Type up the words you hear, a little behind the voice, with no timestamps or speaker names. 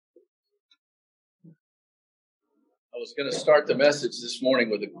I was going to start the message this morning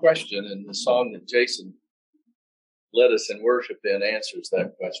with a question, and the song that Jason led us in worship in answers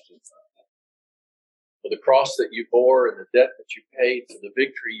that question. For the cross that you bore and the debt that you paid, for the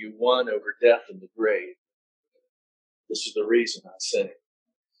victory you won over death and the grave, this is the reason I sing.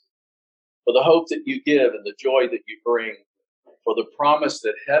 For the hope that you give and the joy that you bring, for the promise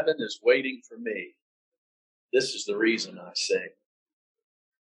that heaven is waiting for me, this is the reason I sing.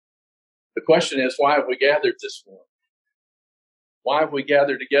 The question is, why have we gathered this morning? Why have we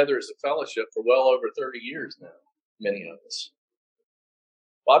gathered together as a fellowship for well over 30 years now, many of us?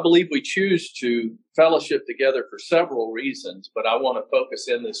 Well, I believe we choose to fellowship together for several reasons, but I want to focus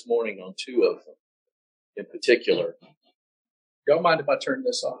in this morning on two of them in particular. Don't mind if I turn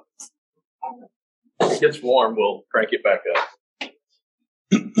this off? If it gets warm, we'll crank it back up.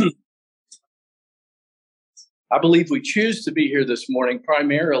 I believe we choose to be here this morning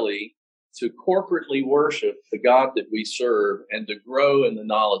primarily to corporately worship the God that we serve and to grow in the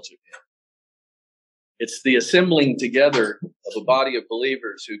knowledge of Him. It's the assembling together of a body of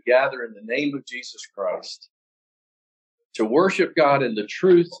believers who gather in the name of Jesus Christ to worship God in the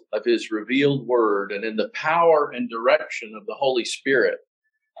truth of His revealed word and in the power and direction of the Holy Spirit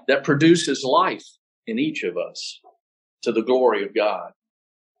that produces life in each of us to the glory of God.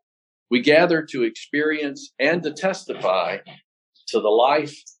 We gather to experience and to testify to the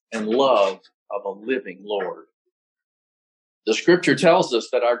life and love of a living Lord. The scripture tells us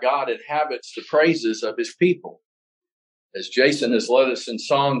that our God inhabits the praises of His people. As Jason has led us in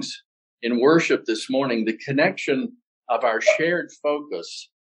songs in worship this morning, the connection of our shared focus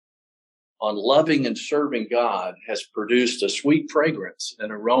on loving and serving God has produced a sweet fragrance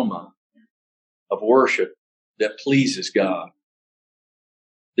and aroma of worship that pleases God.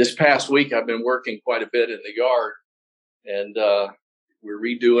 This past week, I've been working quite a bit in the yard, and we're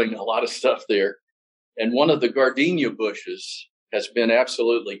redoing a lot of stuff there. And one of the gardenia bushes has been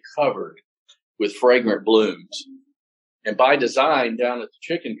absolutely covered with fragrant blooms. And by design, down at the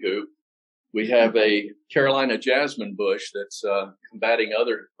chicken coop, we have a Carolina jasmine bush that's combating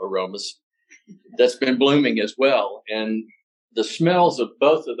other aromas that's been blooming as well. And the smells of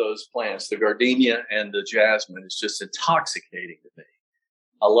both of those plants, the gardenia and the jasmine, is just intoxicating to me.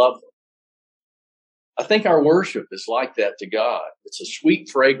 I love them. I think our worship is like that to God. It's a sweet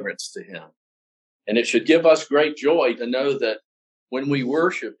fragrance to Him. And it should give us great joy to know that when we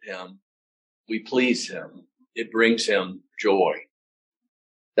worship Him, we please Him. It brings Him joy.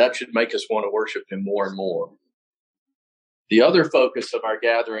 That should make us want to worship Him more and more. The other focus of our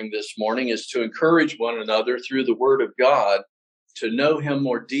gathering this morning is to encourage one another through the Word of God to know Him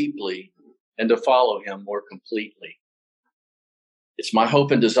more deeply and to follow Him more completely. It's my hope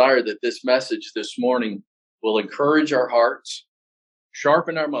and desire that this message this morning will encourage our hearts,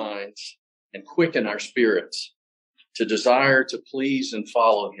 sharpen our minds, and quicken our spirits to desire to please and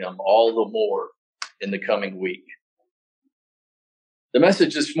follow Him all the more in the coming week. The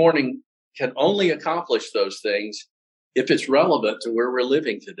message this morning can only accomplish those things if it's relevant to where we're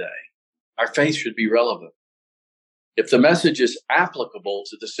living today. Our faith should be relevant. If the message is applicable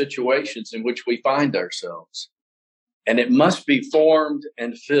to the situations in which we find ourselves, and it must be formed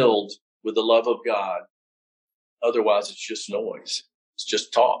and filled with the love of God. Otherwise, it's just noise. It's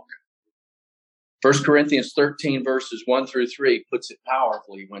just talk. 1 Corinthians 13 verses 1 through 3 puts it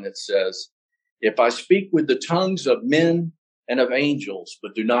powerfully when it says, if I speak with the tongues of men and of angels,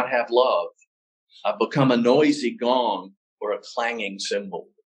 but do not have love, I become a noisy gong or a clanging cymbal.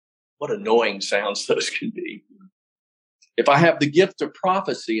 What annoying sounds those can be. If I have the gift of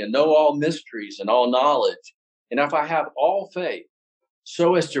prophecy and know all mysteries and all knowledge, and if I have all faith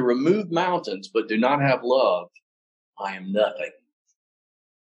so as to remove mountains but do not have love, I am nothing.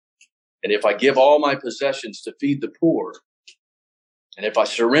 And if I give all my possessions to feed the poor, and if I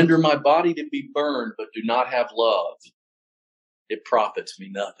surrender my body to be burned but do not have love, it profits me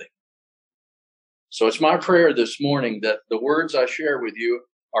nothing. So it's my prayer this morning that the words I share with you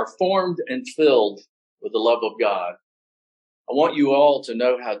are formed and filled with the love of God. I want you all to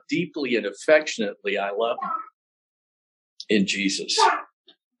know how deeply and affectionately I love you in Jesus.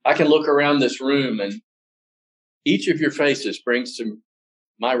 I can look around this room and each of your faces brings to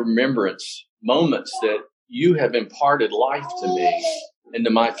my remembrance moments that you have imparted life to me and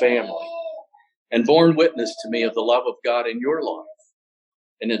to my family and borne witness to me of the love of God in your life.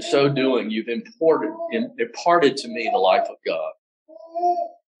 And in so doing, you've imparted to me the life of God.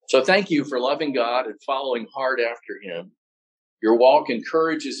 So thank you for loving God and following hard after Him. Your walk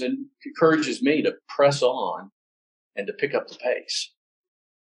encourages me to press on and to pick up the pace.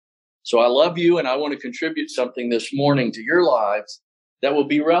 So I love you, and I want to contribute something this morning to your lives that will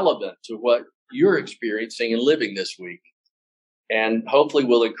be relevant to what you're experiencing and living this week. And hopefully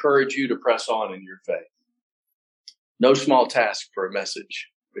will encourage you to press on in your faith. No small task for a message,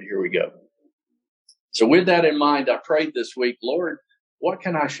 but here we go. So with that in mind, I prayed this week, Lord, what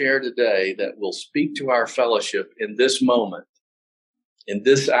can I share today that will speak to our fellowship in this moment, in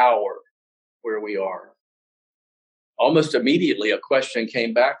this hour where we are? Almost immediately, a question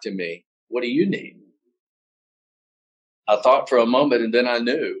came back to me. What do you need? I thought for a moment, and then I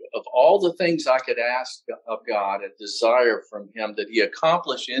knew of all the things I could ask of God and desire from him that he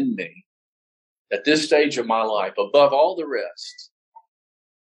accomplish in me at this stage of my life, above all the rest,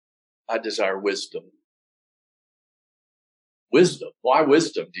 I desire wisdom. Wisdom. Why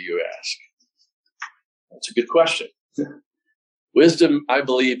wisdom, do you ask? That's a good question. Wisdom, I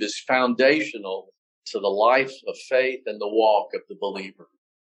believe, is foundational to the life of faith and the walk of the believer.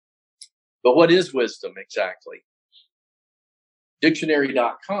 But what is wisdom exactly?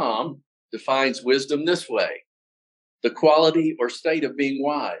 Dictionary.com defines wisdom this way: the quality or state of being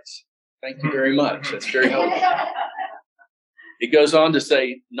wise. Thank you very much. That's very helpful. It goes on to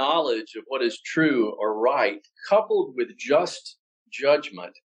say knowledge of what is true or right, coupled with just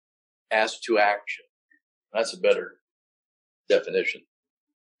judgment as to action. That's a better definition.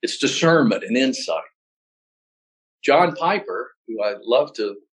 It's discernment and insight. John Piper, who I love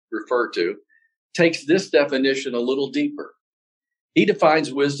to refer to, takes this definition a little deeper. He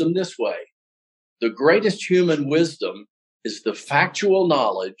defines wisdom this way: the greatest human wisdom is the factual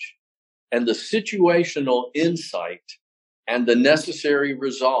knowledge and the situational insight and the necessary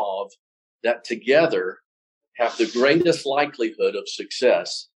resolve that together have the greatest likelihood of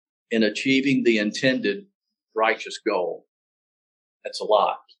success in achieving the intended righteous goal. That's a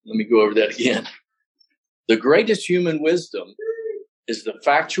lot. Let me go over that again. The greatest human wisdom is the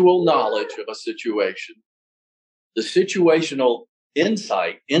factual knowledge of a situation, the situational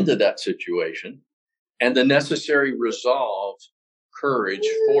insight into that situation, and the necessary resolve, courage,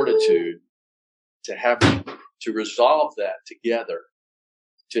 fortitude to resolve that together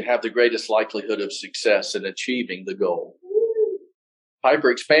to have the greatest likelihood of success in achieving the goal. Piper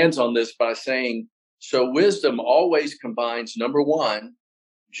expands on this by saying, so wisdom always combines, number one,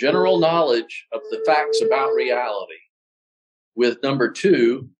 general knowledge of the facts about reality, with number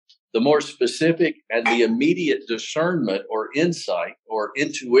two, the more specific and the immediate discernment or insight or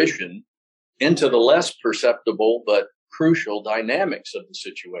intuition into the less perceptible but crucial dynamics of the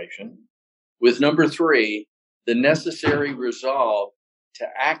situation, with number three, the necessary resolve to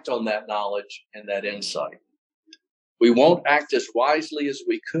act on that knowledge and that insight. We won't act as wisely as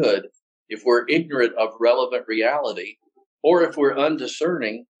we could if we're ignorant of relevant reality or if we're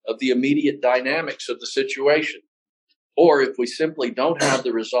undiscerning of the immediate dynamics of the situation, or if we simply don't have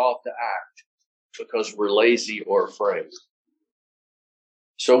the resolve to act because we're lazy or afraid.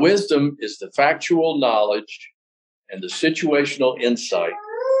 So wisdom is the factual knowledge and the situational insight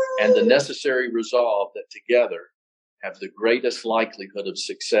and the necessary resolve that together have the greatest likelihood of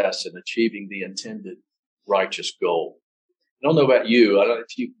success in achieving the intended righteous goal. I don't know about you. I don't know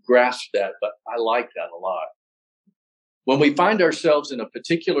if you grasp that, but I like that a lot. When we find ourselves in a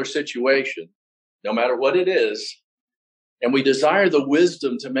particular situation, no matter what it is, and we desire the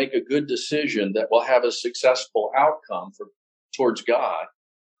wisdom to make a good decision that will have a successful outcome towards God,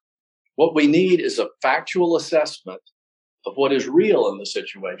 what we need is a factual assessment of what is real in the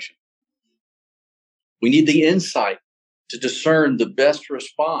situation. We need the insight to discern the best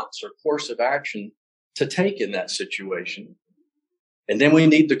response or course of action to take in that situation. And then we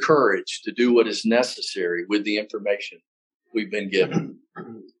need the courage to do what is necessary with the information we've been given.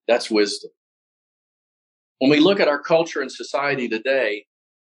 That's wisdom. When we look at our culture and society today,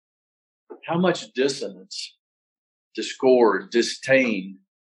 how much dissonance, discord, disdain,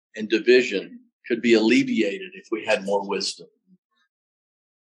 and division could be alleviated if we had more wisdom.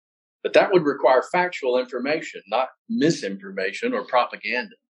 But that would require factual information, not misinformation or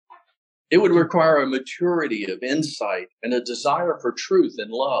propaganda. It would require a maturity of insight and a desire for truth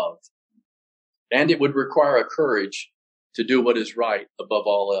and love. And it would require a courage to do what is right above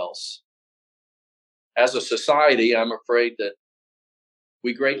all else. As a society, I'm afraid that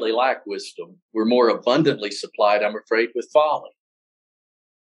we greatly lack wisdom. We're more abundantly supplied, I'm afraid, with folly.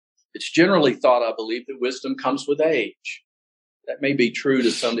 It's generally thought, I believe, that wisdom comes with age. That may be true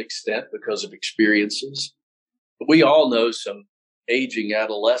to some extent because of experiences. But we all know some aging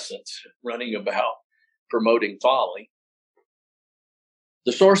adolescents running about promoting folly.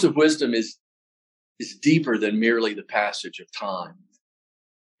 The source of wisdom is deeper than merely the passage of time.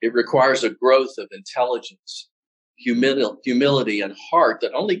 It requires a growth of intelligence, humility, and heart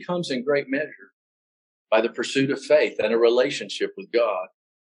that only comes in great measure by the pursuit of faith and a relationship with God.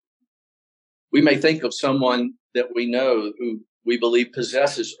 We may think of someone that we know who we believe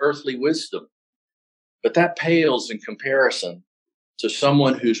possesses earthly wisdom, but that pales in comparison to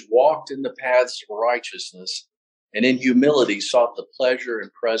someone who's walked in the paths of righteousness and in humility sought the pleasure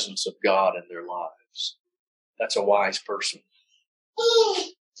and presence of God in their lives. That's a wise person.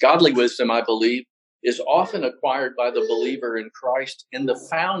 Godly wisdom, I believe, is often acquired by the believer in Christ in the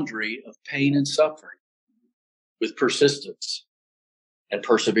foundry of pain and suffering, with persistence and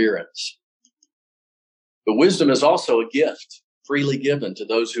perseverance. But wisdom is also a gift freely given to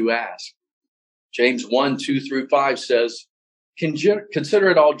those who ask. James 1:2-5 says, "Consider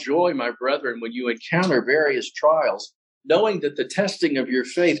it all joy, my brethren, when you encounter various trials, knowing that the testing of your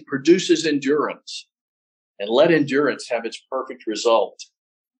faith produces endurance. And let endurance have its perfect result,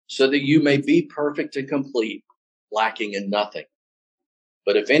 so that you may be perfect and complete, lacking in nothing.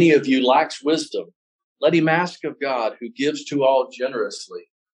 But if any of you lacks wisdom, let him ask of God, who gives to all generously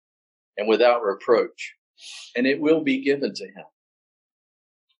and without reproach, and it will be given to him."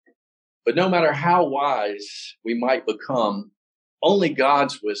 But no matter how wise we might become, only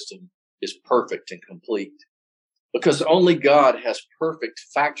God's wisdom is perfect and complete, because only God has perfect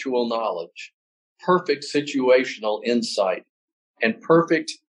factual knowledge, perfect situational insight, and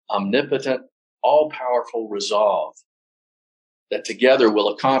perfect, omnipotent, all-powerful resolve that together will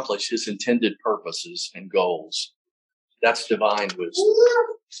accomplish his intended purposes and goals. That's divine wisdom.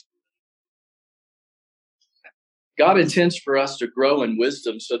 God intends for us to grow in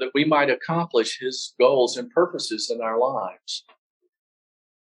wisdom so that we might accomplish his goals and purposes in our lives.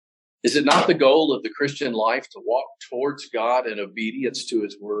 Is it not the goal of the Christian life to walk towards God in obedience to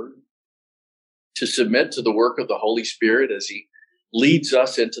his word? To submit to the work of the Holy Spirit as he leads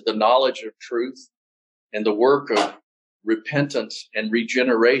us into the knowledge of truth and the work of repentance and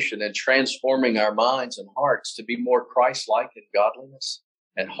regeneration and transforming our minds and hearts to be more Christ-like in godliness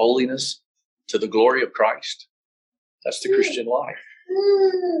and holiness to the glory of Christ? That's the Christian life.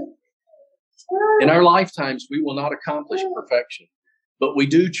 In our lifetimes, we will not accomplish perfection, but we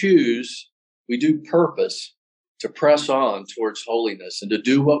do purpose to press on towards holiness and to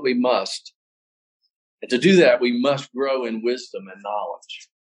do what we must. And to do that, we must grow in wisdom and knowledge.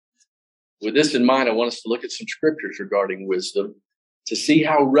 With this in mind, I want us to look at some scriptures regarding wisdom to see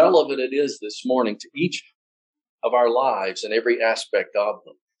how relevant it is this morning to each of our lives and every aspect of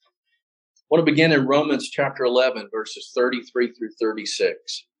them. I want to begin in Romans chapter 11, verses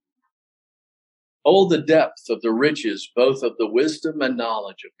 33-36. "Oh, the depth of the riches, both of the wisdom and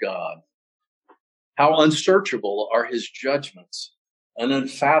knowledge of God. How unsearchable are his judgments and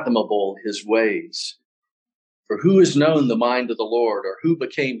unfathomable his ways. For who has known the mind of the Lord, or who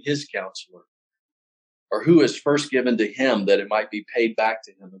became his counselor? Or who is first given to him that it might be paid back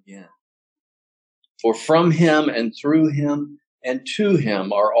to him again? For from him and through him and to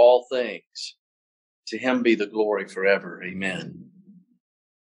him are all things. To him be the glory forever. Amen."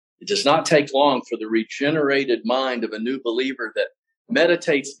 It does not take long for the regenerated mind of a new believer that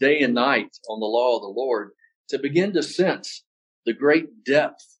meditates day and night on the law of the Lord to begin to sense the great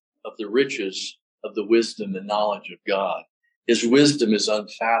depth of the riches of the wisdom and knowledge of God. His wisdom is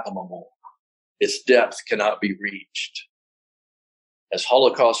unfathomable. Its depth cannot be reached. As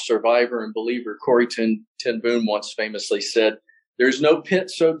Holocaust survivor and believer Corrie ten Boom once famously said, "There's no pit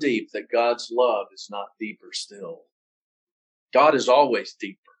so deep that God's love is not deeper still." God is always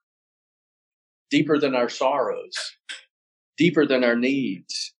deeper. Deeper than our sorrows, deeper than our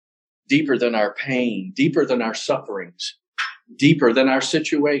needs, deeper than our pain, deeper than our sufferings, deeper than our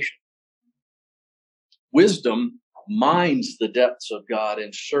situation. Wisdom mines the depths of God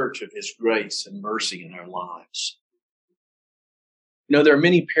in search of his grace and mercy in our lives. You know, there are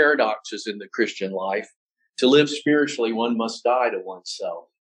many paradoxes in the Christian life. To live spiritually, one must die to oneself.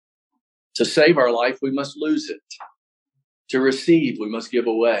 To save our life, we must lose it. To receive, we must give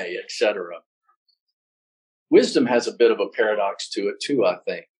away, etc. Wisdom has a bit of a paradox to it too, I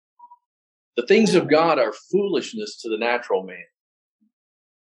think. The things of God are foolishness to the natural man.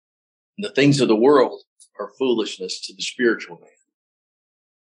 And the things of the world are foolishness to the spiritual man.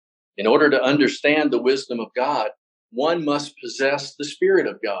 In order to understand the wisdom of God, one must possess the Spirit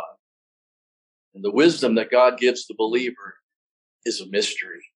of God. And the wisdom that God gives the believer is a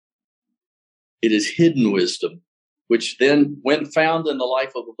mystery. It is hidden wisdom, which then, when found in the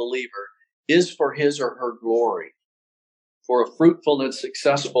life of a believer, is for his or her glory, for a fruitful and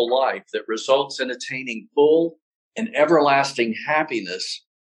successful life that results in attaining full and everlasting happiness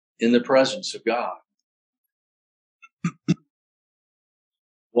in the presence of God.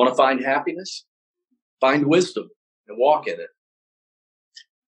 Want to find happiness? Find wisdom and walk in it.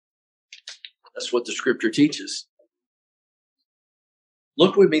 That's what the scripture teaches.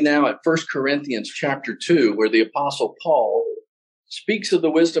 Look with me now at 1 Corinthians chapter 2, where the Apostle Paul speaks of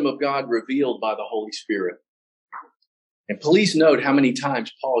the wisdom of God revealed by the Holy Spirit. And please note how many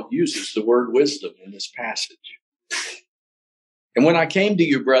times Paul uses the word wisdom in this passage. And when I came to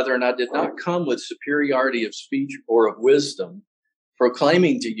you, brethren, I did not come with superiority of speech or of wisdom,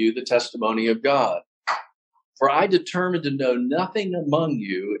 proclaiming to you the testimony of God. For I determined to know nothing among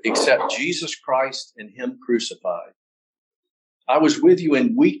you except Jesus Christ and him crucified. I was with you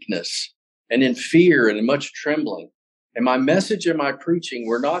in weakness and in fear and in much trembling. And my message and my preaching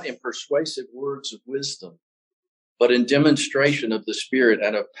were not in persuasive words of wisdom, but in demonstration of the Spirit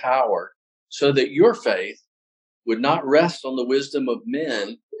and of power, so that your faith would not rest on the wisdom of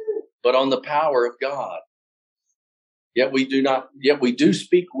men, but on the power of God. Yet we do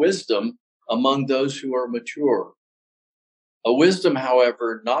speak wisdom among those who are mature. A wisdom,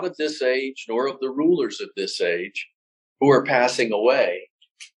 however, not of this age, nor of the rulers of this age, who are passing away,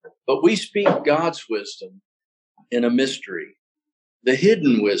 but we speak God's wisdom in a mystery, the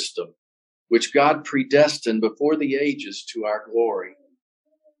hidden wisdom, which God predestined before the ages to our glory.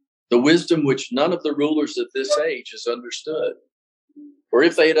 The wisdom which none of the rulers of this age has understood. For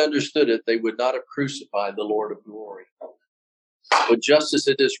if they had understood it, they would not have crucified the Lord of glory. But just as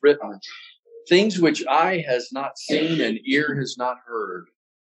it is written, things which eye has not seen and ear has not heard,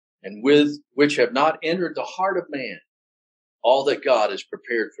 and with which have not entered the heart of man, all that God has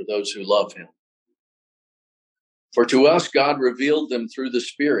prepared for those who love him. For to us God revealed them through the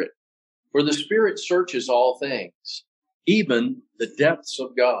Spirit. For the Spirit searches all things, even the depths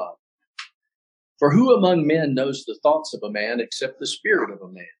of God. For who among men knows the thoughts of a man except the spirit of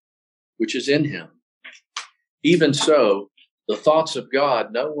a man, which is in him? Even so, the thoughts of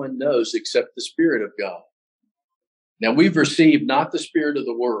God no one knows except the Spirit of God. Now we've received not the spirit of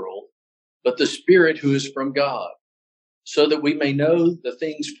the world, but the Spirit who is from God, so that we may know the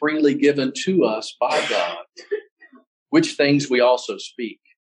things freely given to us by God, which things we also speak,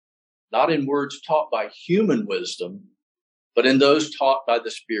 not in words taught by human wisdom, but in those taught by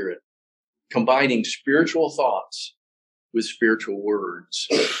the Spirit, combining spiritual thoughts with spiritual words.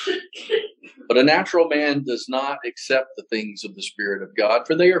 But a natural man does not accept the things of the Spirit of God,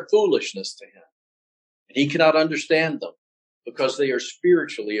 for they are foolishness to him, and he cannot understand them, because they are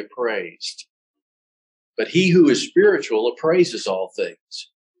spiritually appraised. But he who is spiritual appraises all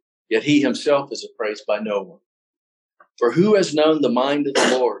things, yet he himself is appraised by no one. For who has known the mind of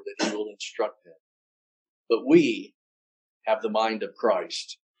the Lord that he will instruct him? But we have the mind of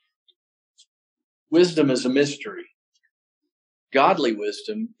Christ. Wisdom is a mystery. Godly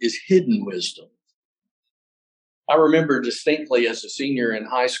wisdom is hidden wisdom. I remember distinctly as a senior in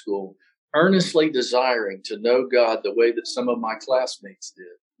high school, earnestly desiring to know God the way that some of my classmates did.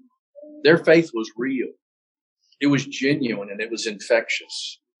 Their faith was real. It was genuine and it was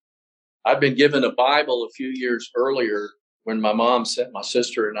infectious. I'd been given a Bible a few years earlier when my mom sent my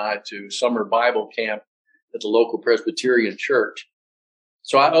sister and I to summer Bible camp at the local Presbyterian church.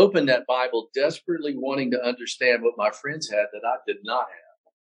 So I opened that Bible desperately wanting to understand what my friends had that I did not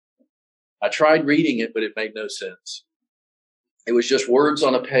have. I tried reading it, but it made no sense. It was just words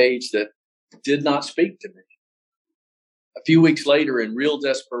on a page that did not speak to me. A few weeks later, in real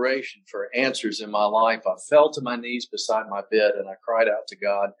desperation for answers in my life, I fell to my knees beside my bed and I cried out to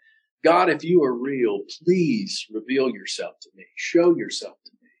God, God, if you are real, please reveal yourself to me. Show yourself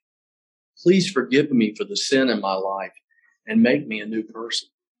to me. Please forgive me for the sin in my life and make me a new person,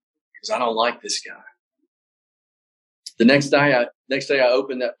 because I don't like this guy. The next day I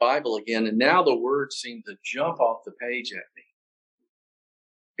opened that Bible again, and now the words seemed to jump off the page at me.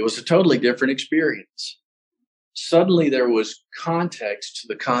 It was a totally different experience. Suddenly there was context to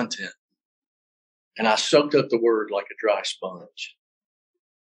the content, and I soaked up the word like a dry sponge.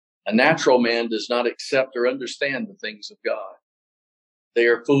 A natural man does not accept or understand the things of God. They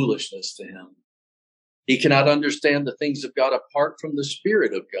are foolishness to him. He cannot understand the things of God apart from the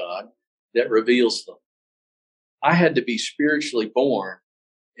Spirit of God that reveals them. I had to be spiritually born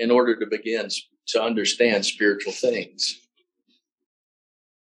in order to begin to understand spiritual things.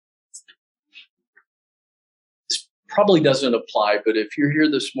 This probably doesn't apply, but if you're here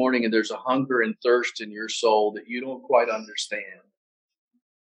this morning and there's a hunger and thirst in your soul that you don't quite understand,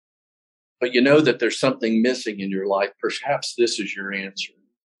 but you know that there's something missing in your life, perhaps this is your answer.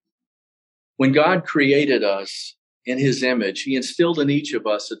 When God created us in his image, he instilled in each of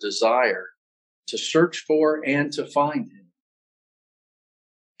us a desire to search for and to find him.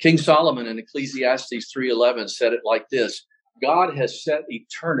 King Solomon in Ecclesiastes 3:11 said it like this: God has set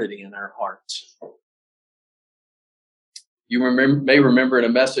eternity in our hearts. You may remember in a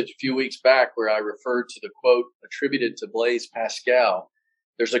message a few weeks back where I referred to the quote attributed to Blaise Pascal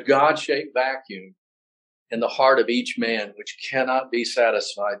There's a God-shaped vacuum in the heart of each man which cannot be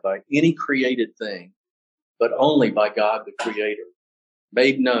satisfied by any created thing, but only by God the Creator,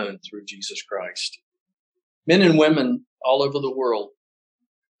 made known through Jesus Christ. Men and women all over the world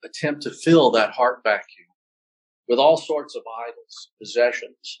attempt to fill that heart vacuum with all sorts of idols,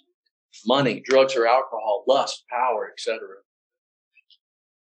 possessions, money, drugs or alcohol, lust, power, etc.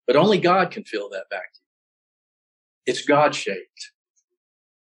 But only God can fill that vacuum. It's God-shaped.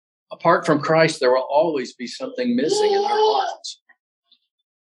 Apart from Christ, there will always be something missing in our hearts.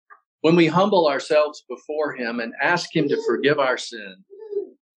 When we humble ourselves before Him and ask Him to forgive our sin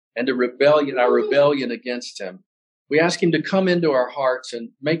and our rebellion against Him, we ask Him to come into our hearts and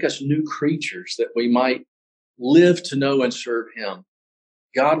make us new creatures that we might live to know and serve Him.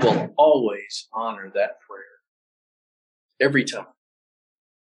 God will always honor that prayer. Every time.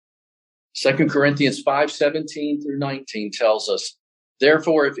 2 Corinthians 5:17 through 19 tells us,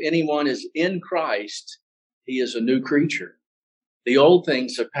 therefore, if anyone is in Christ, he is a new creature. The old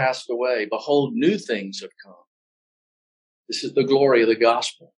things have passed away. Behold, new things have come. This is the glory of the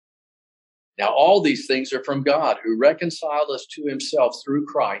gospel. Now, all these things are from God, who reconciled us to Himself through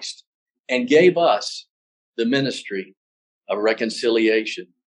Christ and gave us the ministry of reconciliation.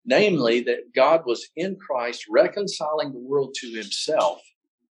 Namely, that God was in Christ reconciling the world to Himself,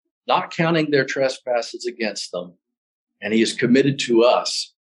 not counting their trespasses against them. And He has committed to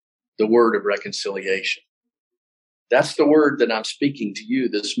us the word of reconciliation. That's the word that I'm speaking to you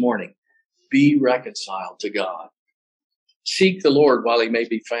this morning. Be reconciled to God. Seek the Lord while He may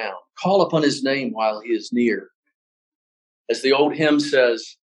be found. Call upon His name while He is near. As the old hymn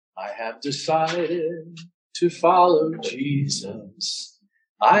says, I have decided to follow Jesus.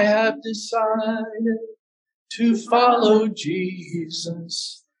 I have decided to follow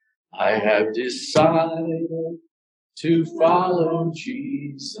Jesus. I have decided to follow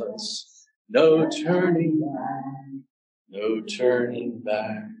Jesus. No turning back, no turning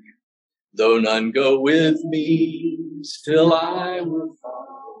back. Though none go with me, still I will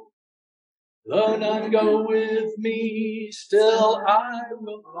follow. Though none go with me, still I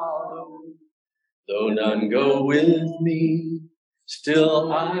will follow. Though none go with me,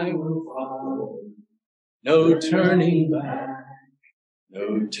 still I will follow. No turning back,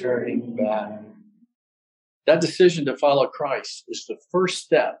 no turning back. That decision to follow Christ is the first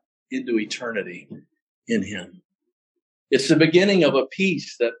step into eternity in Him. It's the beginning of a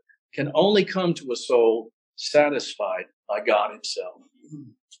peace that can only come to a soul satisfied by God Himself.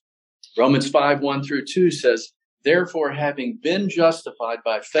 Romans 5:1 through 2 says, therefore, having been justified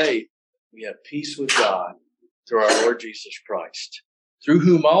by faith, we have peace with God through our Lord Jesus Christ, through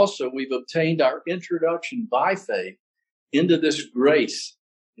whom also we've obtained our introduction by faith into this grace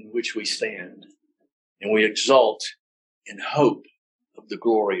in which we stand. And we exult in hope of the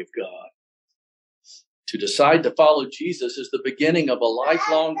glory of God. To decide to follow Jesus is the beginning of a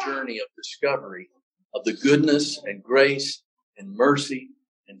lifelong journey of discovery of the goodness and grace and mercy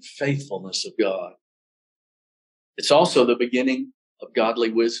and faithfulness of God. It's also the beginning of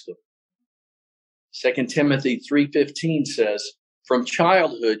godly wisdom. 2 Timothy 3:15 says, from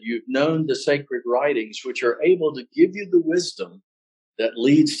childhood you've known the sacred writings, which are able to give you the wisdom that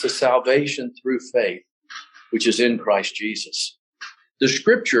leads to salvation through faith, which is in Christ Jesus. The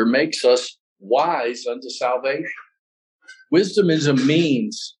scripture makes us wise unto salvation. Wisdom is a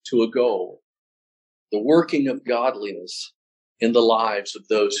means to a goal, the working of godliness in the lives of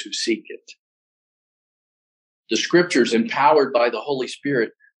those who seek it. The scriptures, empowered by the Holy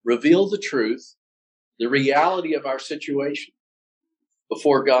Spirit, reveal the truth, the reality of our situation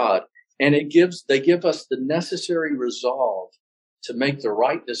before God, and they give us the necessary resolve to make the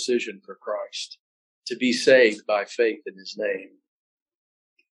right decision for Christ, to be saved by faith in His name.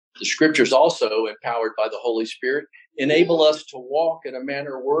 The scriptures, also empowered by the Holy Spirit, enable us to walk in a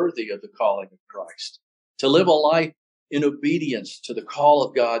manner worthy of the calling of Christ, to live a life in obedience to the call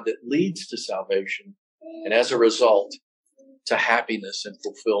of God that leads to salvation, and as a result, to happiness and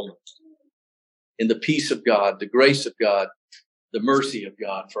fulfillment in the peace of God, the grace of God, the mercy of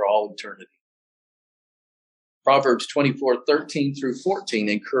God for all eternity. Proverbs 24:13 through 14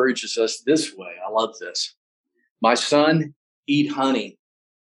 encourages us this way. I love this. My son, eat honey,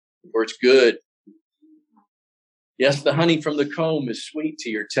 for it's good. Yes, the honey from the comb is sweet to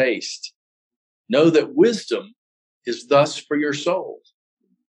your taste. Know that wisdom is thus for your soul.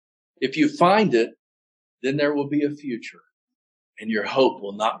 If you find it, then there will be a future, and your hope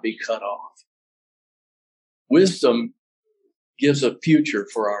will not be cut off. Wisdom gives a future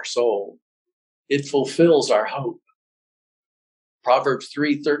for our soul. It fulfills our hope. Proverbs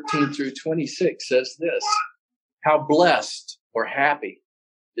 3:13 through 26 says this, how blessed or happy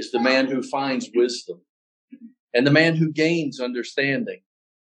is the man who finds wisdom, and the man who gains understanding.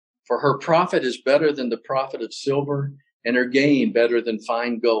 For her profit is better than the profit of silver, and her gain better than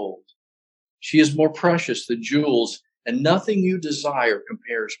fine gold. She is more precious than jewels, and nothing you desire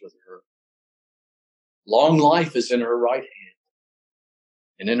compares with her. Long life is in her right hand,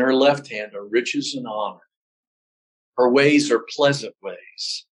 and in her left hand are riches and honor. Her ways are pleasant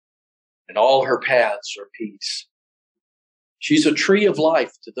ways, and all her paths are peace. She's a tree of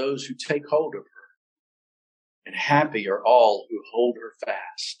life to those who take hold of her, and happy are all who hold her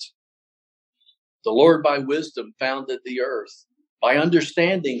fast. The Lord by wisdom founded the earth. By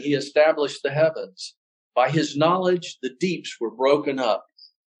understanding, he established the heavens. By his knowledge, the deeps were broken up,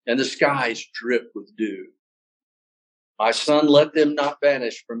 and the skies drip with dew. My son, let them not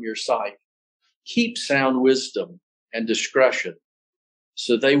vanish from your sight. Keep sound wisdom and discretion,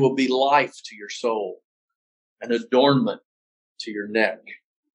 so they will be life to your soul, an adornment to your neck.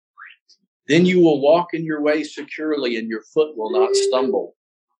 Then you will walk in your way securely, and your foot will not stumble.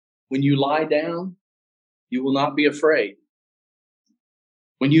 When you lie down, you will not be afraid.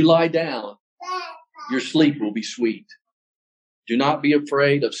 When you lie down, your sleep will be sweet. Do not be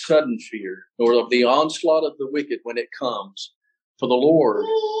afraid of sudden fear, nor of the onslaught of the wicked when it comes, for the Lord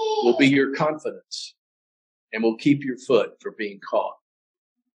will be your confidence and will keep your foot from being caught.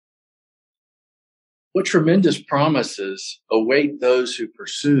 What tremendous promises await those who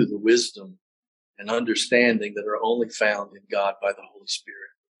pursue the wisdom and understanding that are only found in God by the Holy Spirit.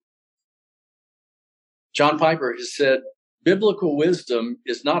 John Piper has said, biblical wisdom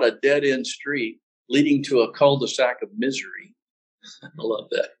is not a dead-end street leading to a cul-de-sac of misery. I love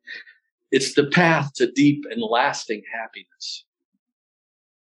that. It's the path to deep and lasting happiness.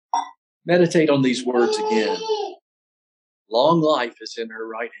 Meditate on these words again. Long life is in her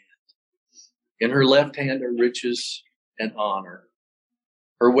right hand. In her left hand are riches and honor.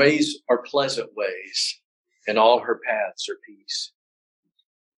 Her ways are pleasant ways, and all her paths are peace.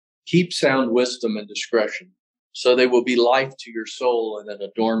 Keep sound wisdom and discretion, so they will be life to your soul and an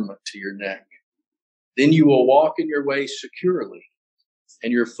adornment to your neck. Then you will walk in your way securely,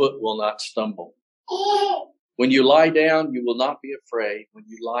 and your foot will not stumble. When you lie down, you will not be afraid. When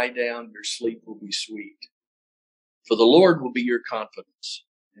you lie down, your sleep will be sweet. For the Lord will be your confidence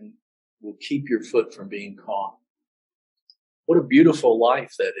and will keep your foot from being caught. What a beautiful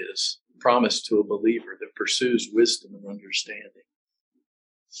life that is, promised to a believer that pursues wisdom and understanding.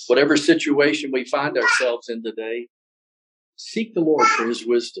 Whatever situation we find ourselves in today, seek the Lord for his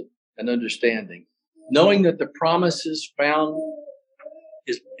wisdom and understanding, knowing that the promises found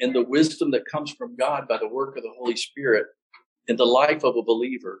is in the wisdom that comes from God by the work of the Holy Spirit in the life of a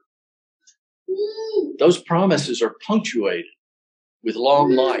believer. Those promises are punctuated with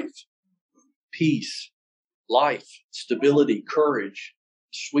long life, peace, life, stability, courage,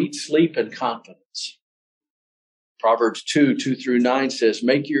 sweet sleep, and confidence. Proverbs 2:2-9 says,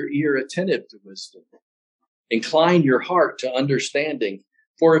 make your ear attentive to wisdom. Incline your heart to understanding.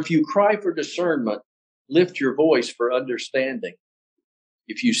 For if you cry for discernment, lift your voice for understanding.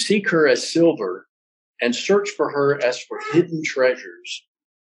 If you seek her as silver and search for her as for hidden treasures,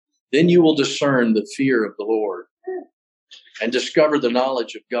 then you will discern the fear of the Lord and discover the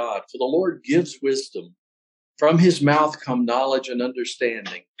knowledge of God. For the Lord gives wisdom. From his mouth come knowledge and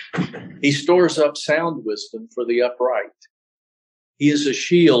understanding. He stores up sound wisdom for the upright. He is a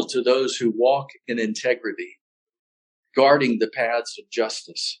shield to those who walk in integrity, guarding the paths of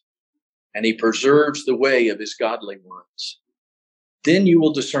justice, and he preserves the way of his godly ones. Then you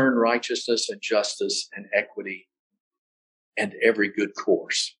will discern righteousness and justice and equity and every good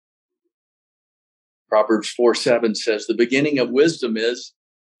course. Proverbs 4:7 says, the beginning of wisdom is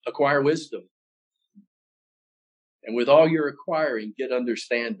acquire wisdom. And with all your acquiring, get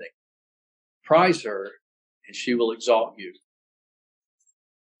understanding. Prize her, and she will exalt you.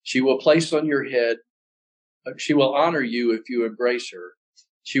 She will place on your head, she will honor you if you embrace her.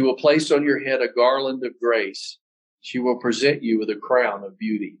 She will place on your head a garland of grace. She will present you with a crown of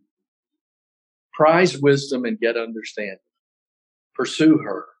beauty. Prize wisdom and get understanding. Pursue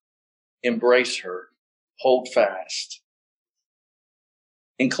her, embrace her, hold fast.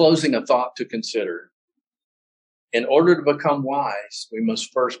 In closing, a thought to consider. In order to become wise, we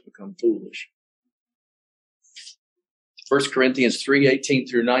must first become foolish. 1 Corinthians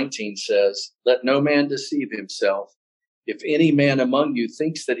 3:18-19 says, let no man deceive himself. If any man among you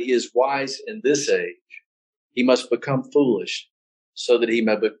thinks that he is wise in this age, he must become foolish so that he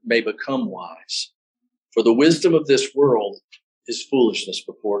may become wise. For the wisdom of this world is foolishness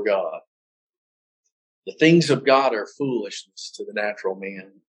before God. The things of God are foolishness to the natural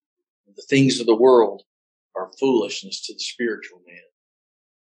man. And the things of the world are foolishness to the spiritual man.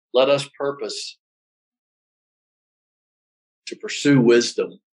 Let us purpose to pursue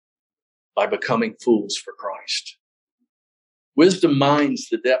wisdom by becoming fools for Christ. Wisdom mines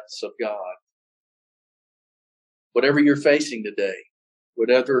the depths of God. Whatever you're facing today,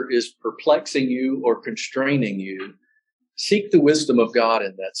 whatever is perplexing you or constraining you, seek the wisdom of God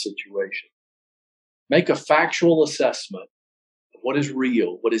in that situation. Make a factual assessment of what is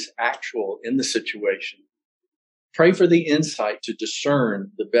real, what is actual in the situation. Pray for the insight to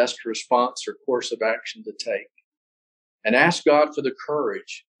discern the best response or course of action to take. And ask God for the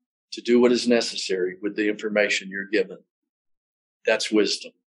courage to do what is necessary with the information you're given. That's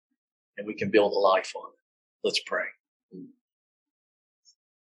wisdom. And we can build a life on it. Let's pray.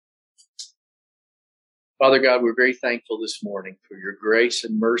 Father God, we're very thankful this morning for your grace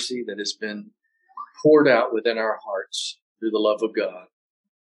and mercy that has been poured out within our hearts through the love of God,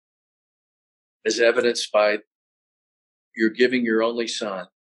 as evidenced by your giving your only Son,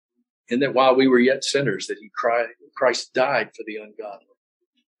 and that while we were yet sinners, that Christ died for the ungodly.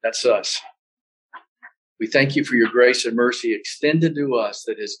 That's us. We thank you for your grace and mercy extended to us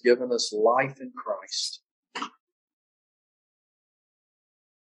that has given us life in Christ.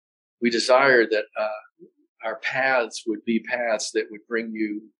 We desire that our paths would be paths that would bring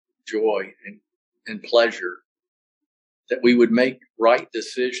you joy and pleasure, that we would make right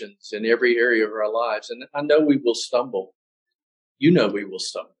decisions in every area of our lives. And I know we will stumble. You know we will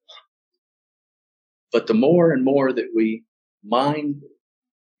stumble. But the more and more that we mine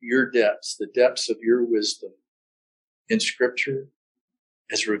your depths, the depths of your wisdom in Scripture,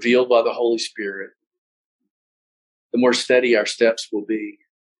 as revealed by the Holy Spirit, the more steady our steps will be,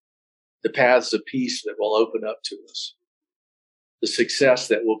 the paths of peace that will open up to us, the success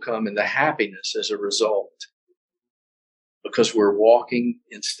that will come, and the happiness as a result, because we're walking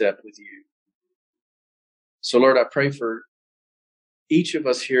in step with you. So, Lord, I pray for each of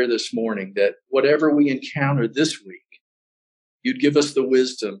us here this morning that whatever we encounter this week, you'd give us the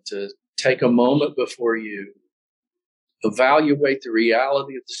wisdom to take a moment before you, evaluate the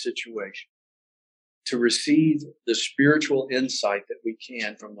reality of the situation, to receive the spiritual insight that we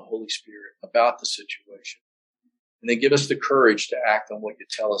can from the Holy Spirit about the situation, and then give us the courage to act on what you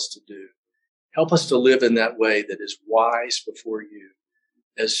tell us to do. Help us to live in that way that is wise before you,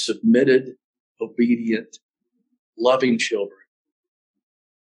 as submitted, obedient, loving children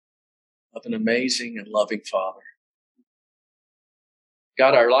of an amazing and loving Father.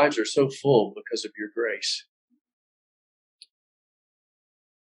 God, our lives are so full because of your grace.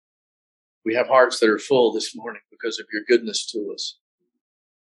 We have hearts that are full this morning because of your goodness to us.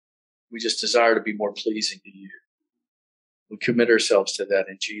 We just desire to be more pleasing to you. We commit ourselves to that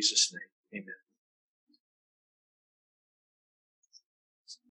in Jesus' name. Amen.